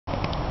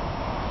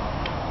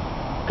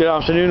Good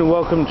afternoon and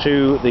welcome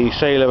to the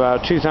sale of our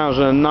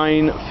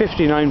 2009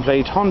 59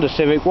 plate Honda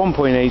Civic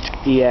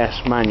 1.8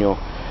 ES manual.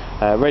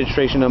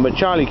 Registration number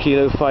Charlie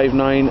Kilo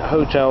 59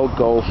 Hotel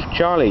Golf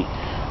Charlie.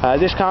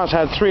 This car's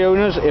had 3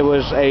 owners. It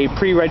was a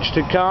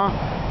pre-registered car,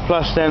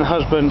 plus then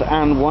husband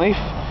and wife,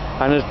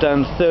 and has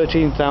done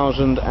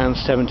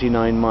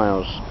 13,079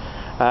 miles.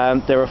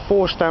 There are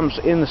 4 stamps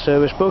in the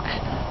service book,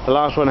 the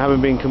last one having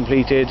been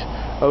completed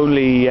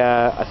only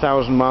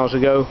 1,000 miles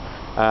ago,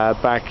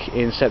 back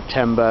in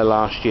September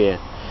last year.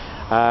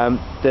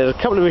 There's a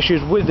couple of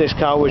issues with this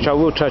car which I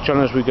will touch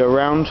on as we go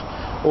around.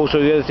 Also,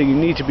 the other thing you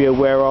need to be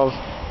aware of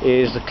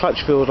is the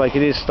clutch feels like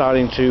it is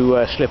starting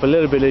to slip a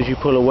little bit as you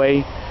pull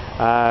away.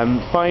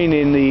 Fine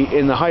in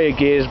the higher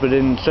gears, but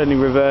in certainly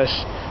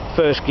reverse,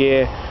 first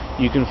gear,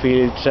 you can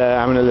feel it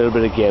having a little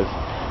bit of give.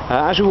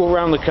 As we walk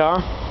around the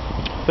car,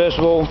 first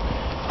of all,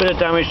 a bit of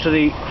damage to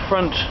the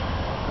front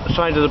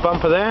side of the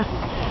bumper there,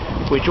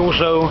 which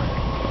also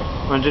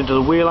runs into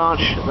the wheel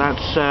arch.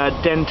 That's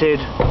dented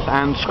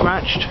and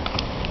scratched.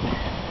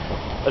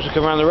 As we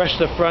come around the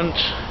rest of the front,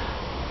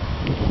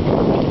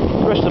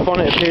 the rest of the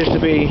bonnet appears to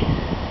be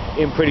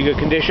in pretty good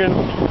condition.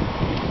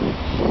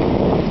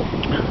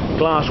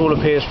 Glass all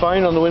appears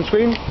fine on the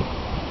windscreen.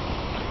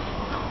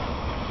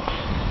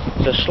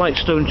 There's a slight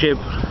stone chip,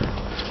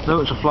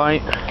 note to fly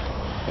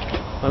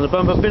on the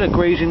bumper, a bit of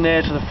grazing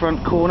there to the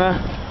front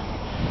corner,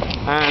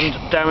 and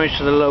damage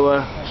to the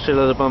lower sill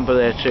of the bumper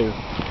there too.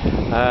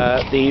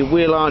 The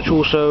wheel arch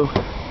also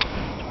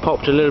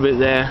popped a little bit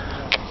there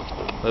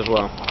as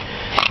well.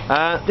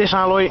 This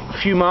alloy, a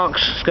few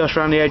marks, scuffs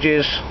around the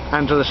edges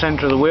and to the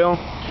centre of the wheel.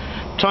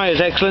 Tyre is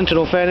excellent in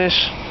all fairness.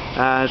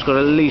 It's got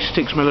at least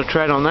 6 mm of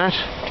tread on that.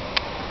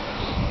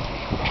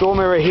 Door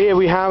mirror here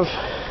we have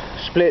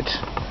split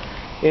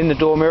in the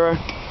door mirror,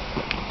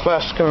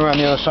 plus coming around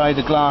the other side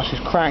the glass is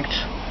cracked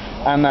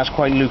and that's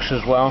quite loose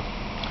as well.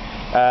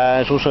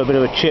 There's also a bit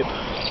of a chip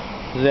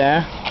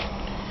there.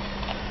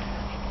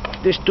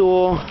 This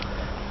door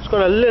has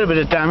got a little bit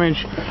of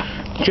damage,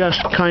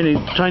 just tiny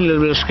little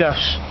bit of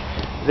scuffs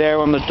there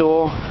on the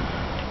door,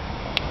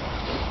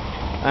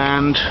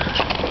 and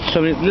a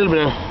little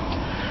bit of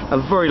a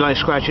very light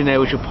scratch in there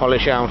which will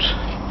polish out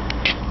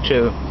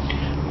too.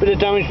 A bit of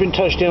damage been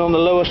touched in on the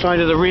lower side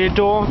of the rear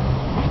door,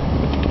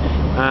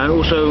 and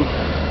also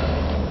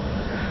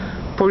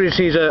probably just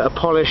needs a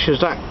polish, as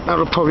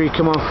that'll probably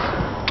come off.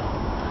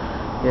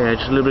 Yeah,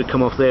 just a little bit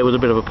come off there with a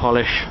bit of a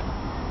polish.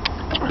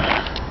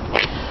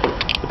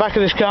 The back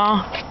of this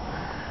car,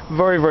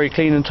 very, very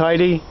clean and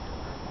tidy.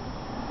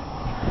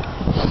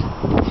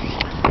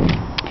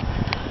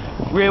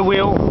 Rear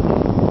wheel,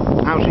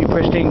 absolutely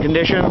pristine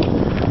condition.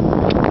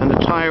 And the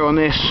tyre on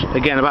this,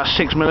 again about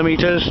 6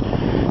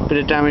 mm. Bit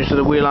of damage to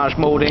the wheel arch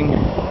moulding.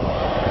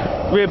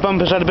 Rear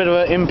bumper's had a bit of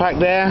an impact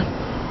there.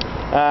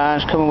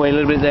 It's come away a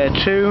little bit there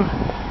too.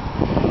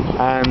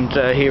 And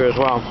here as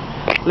well.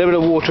 A little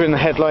bit of water in the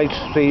headlight,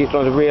 the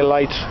rear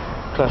light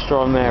cluster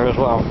on there as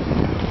well.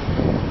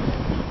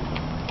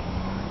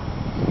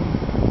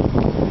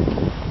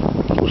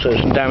 Also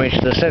some damage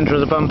to the centre of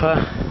the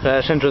bumper,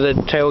 centre of the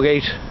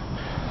tailgate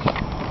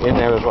in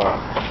there as well.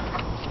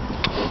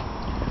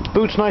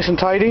 Boot's nice and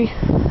tidy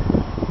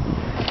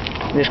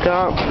in this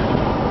car.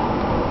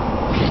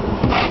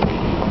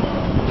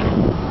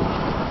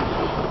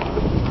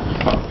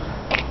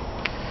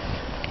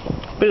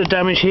 Bit of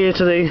damage here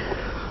to the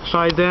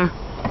side there.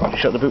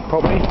 Shut the boot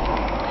properly.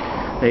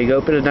 There you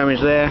go, bit of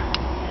damage there,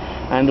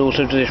 and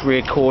also to this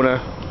rear corner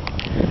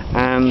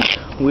and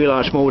wheel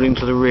arch moulding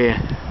to the rear.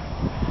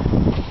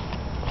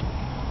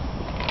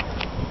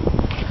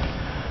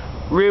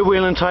 Rear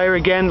wheel and tyre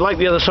again, like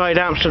the other side,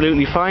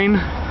 absolutely fine,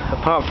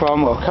 apart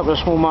from a couple of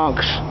small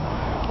marks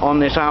on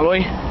this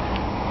alloy.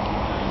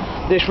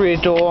 This rear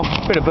door,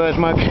 bit of bird's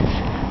mug,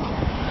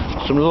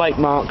 some light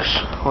marks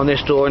on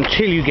this door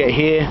until you get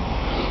here,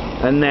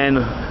 and then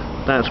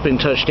that's been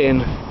touched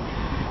in.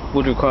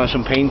 Would require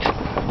some paint.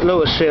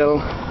 Lower sill,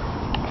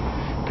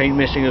 paint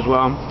missing as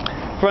well.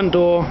 Front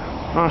door,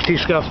 nasty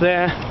scuff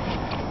there,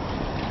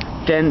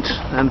 dent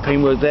and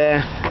paintwork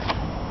there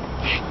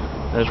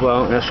as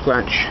well, and a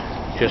scratch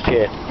just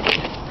here.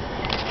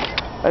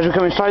 As we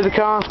come inside the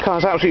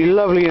car's absolutely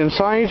lovely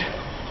inside.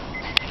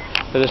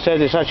 As I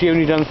said, it's actually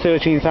only done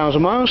 13,000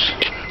 miles.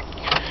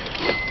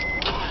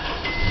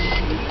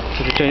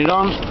 If we turn it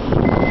on,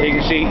 you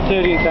can see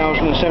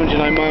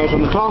 13,079 miles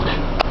on the clock.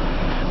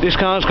 This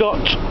car's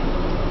got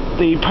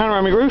the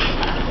panoramic roof,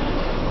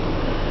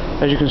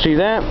 as you can see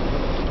there,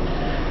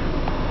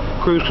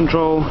 cruise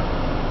control,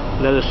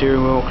 leather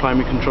steering wheel,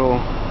 climate control,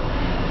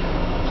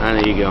 and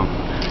there you go.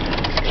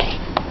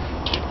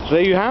 So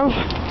there you have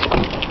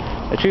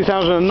a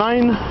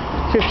 2009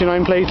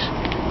 59 plate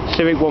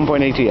Civic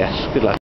 1.8 ES. Good luck.